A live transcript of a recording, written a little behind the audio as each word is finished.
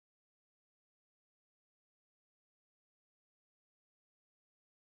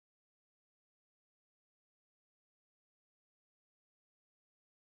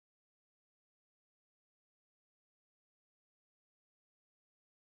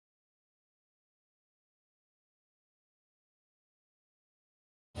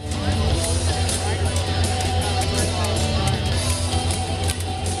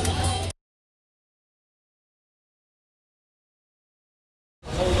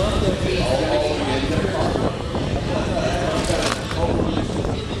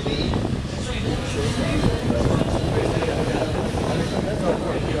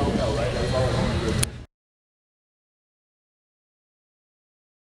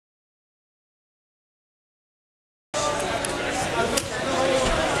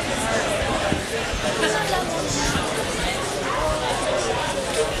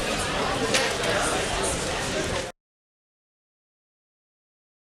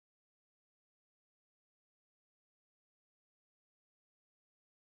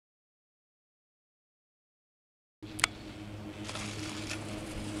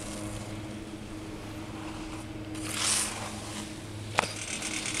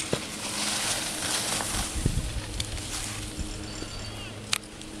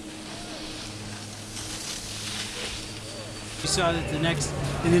saw that in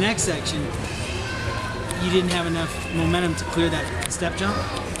the next section, you didn't have enough momentum to clear that step jump,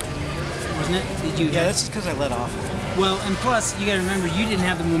 wasn't it? Did you? Yeah, that's just because I let off. Well, and plus, you got to remember, you didn't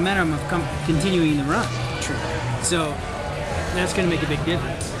have the momentum of continuing the run. True. So that's going to make a big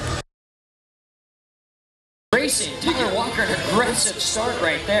difference. Racing, Tyler Walker, an aggressive start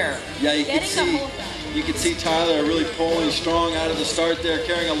right there. Yeah, you can see Tyler really pulling strong out of the start there,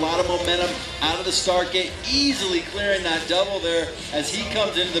 carrying a lot of momentum out of the start gate, easily clearing that double there as he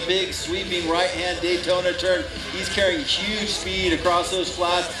comes into the big sweeping right-hand Daytona turn. He's carrying huge speed across those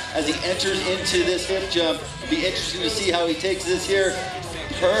flats as he enters into this hip jump. It'll be interesting to see how he takes this here.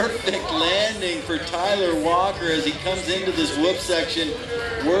 Perfect landing for Tyler Walker as he comes into this whoop section,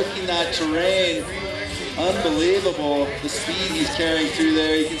 working that terrain. Unbelievable, the speed he's carrying through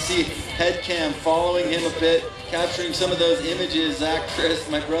there. You can see head cam following him a bit, capturing some of those images. Zach, Chris,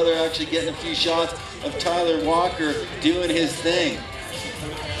 my brother, actually getting a few shots of Tyler Walker doing his thing.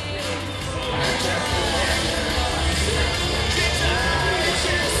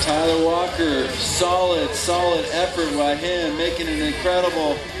 Tyler Walker, solid effort by him, making an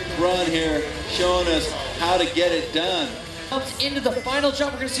incredible run here, showing us how to get it done. Jumps into the final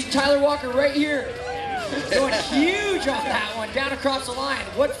jump. We're going to see Tyler Walker right here. Going huge on that one, down across the line.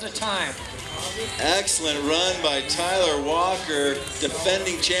 What's the time? Excellent run by Tyler Walker,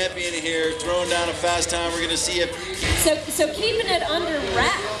 defending champion here, throwing down a fast time. We're going to see if... So keeping it under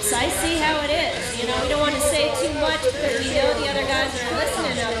wraps, I see how it is. You know, we don't want to say too much because we know the other guys are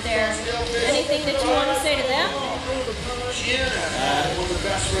listening out there. Anything that you want to say to them?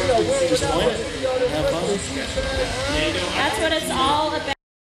 That's what it's all about.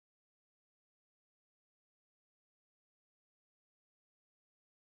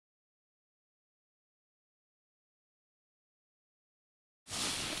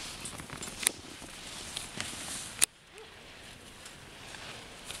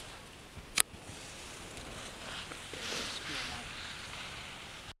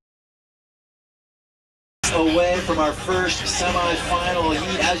 Away from our first semi-final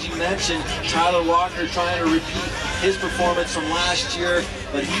heat, as you mentioned, Tyler Walker trying to repeat his performance from last year,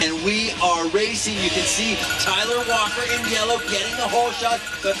 and we are racing. You can see Tyler Walker in yellow getting the whole shot,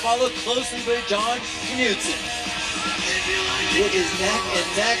 but followed closely by John Knudsen. It is neck and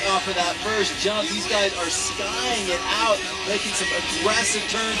neck off of that first jump. These guys are skying it out, making some aggressive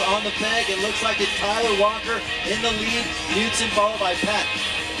turns on the bank. It looks like it's Tyler Walker in the lead, Knudsen followed by Peck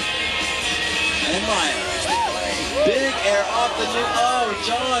and Meyer. Big air off the new,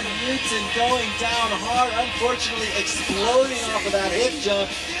 John Knudsen going down hard, unfortunately exploding off of that hip jump.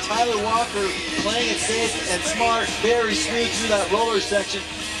 Tyler Walker playing it safe and smart, very smooth through that roller section.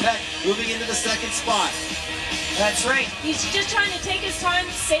 Peck moving into the second spot. That's right. He's just trying to take his time,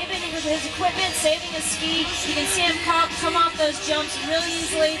 saving his equipment, saving his ski. You can see him come off those jumps really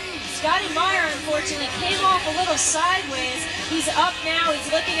easily. Scotty Meyer, unfortunately, came off a little sideways. He's up now.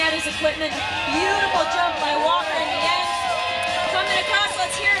 He's looking at his equipment. Beautiful jump by Walker in the end. Coming across,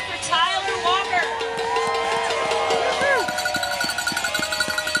 let's hear it for Tyler Walker.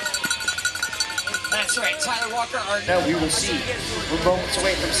 That's right, Tyler Walker. We will see. We're moments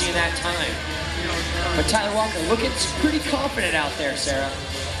away from seeing that time. But Tyler Walker looking pretty confident out there, Sarah.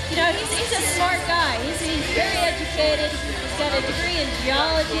 You know, he's a smart guy. He's very educated. He's got a degree in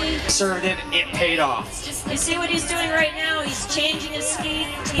geology. Conservative, it paid off. You see what he's doing right now? He's changing his ski.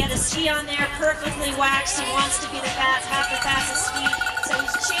 He had a ski on there perfectly waxed. He wants to be have the fastest ski. So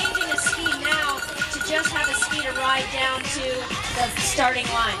he's changing his ski now to just have a ski to ride down to the starting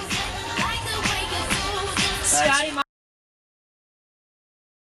line. Scotty Meyer.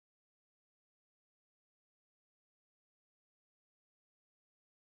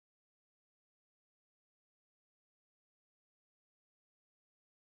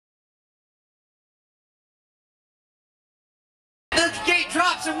 The gate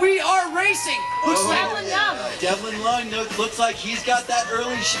drops and we are racing. Devlin Lung looks like he's got that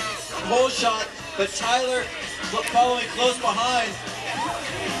early hole shot, but Tyler following close behind.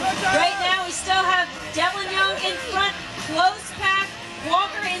 Right now we still have Devlin Young in front, close pack,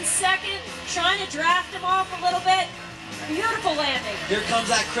 Walker in second, trying to draft him off a little bit. Beautiful landing. Here comes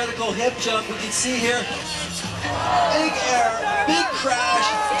that critical hip jump. We can see here. Big air, big crash.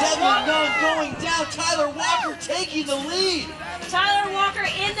 Devlin Young going down. Tyler Walker taking the lead. Tyler Walker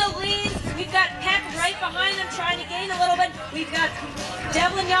in the lead. We've got Peck right behind him trying to gain a little bit. We've got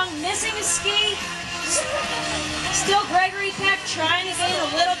Devlin Young missing a ski. Still Gregory Peck trying to gain a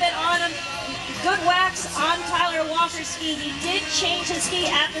little bit on him. good wax on Tyler Walker's ski. He did change his ski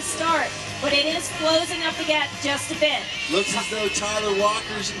at the start, but it is closing up the gap just a bit. Looks as though Tyler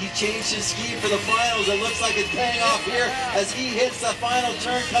Walker's, he changed his ski for the finals. It looks like it's paying off here as he hits the final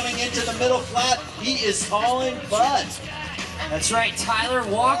turn coming into the middle flat. He is hauling butt. That's right, Tyler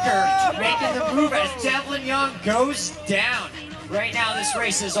Walker making the move as Devlin Young goes down. Right now, this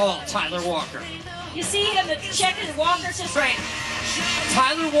race is all Tyler Walker. You see him checking Walker's just right.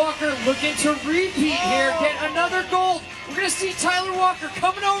 Tyler Walker looking to repeat here, get another gold. We're going to see Tyler Walker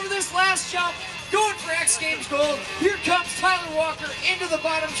coming over this last jump, going for X Games gold. Here comes Tyler Walker into the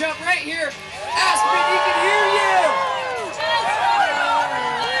bottom jump right here. Aspen, he can hear you. Tyler Walker,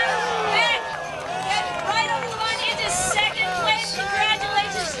 back, getting right over the line into second place.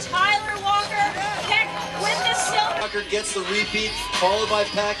 Congratulations, Tyler Walker. Peck with the silver. Walker gets the repeat, followed by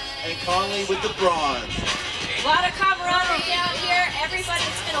Peck and Conley with the bronze. A lot of camaraderie down here. Everybody,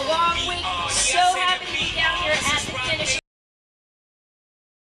 it's been a long week. So happy to be down here at the finish.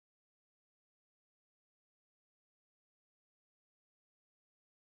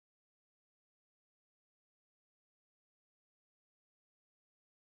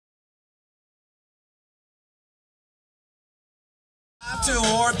 Time to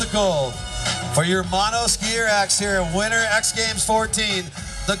award the gold for your mono skier X here in Winter X Games 14.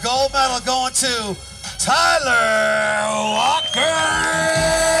 The gold medal going to Tyler Walker!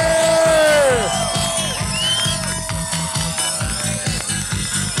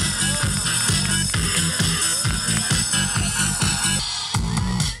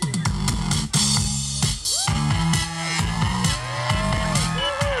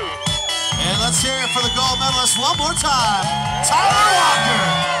 And let's hear it for the gold medalist one more time, Tyler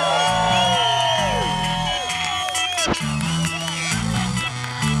Walker!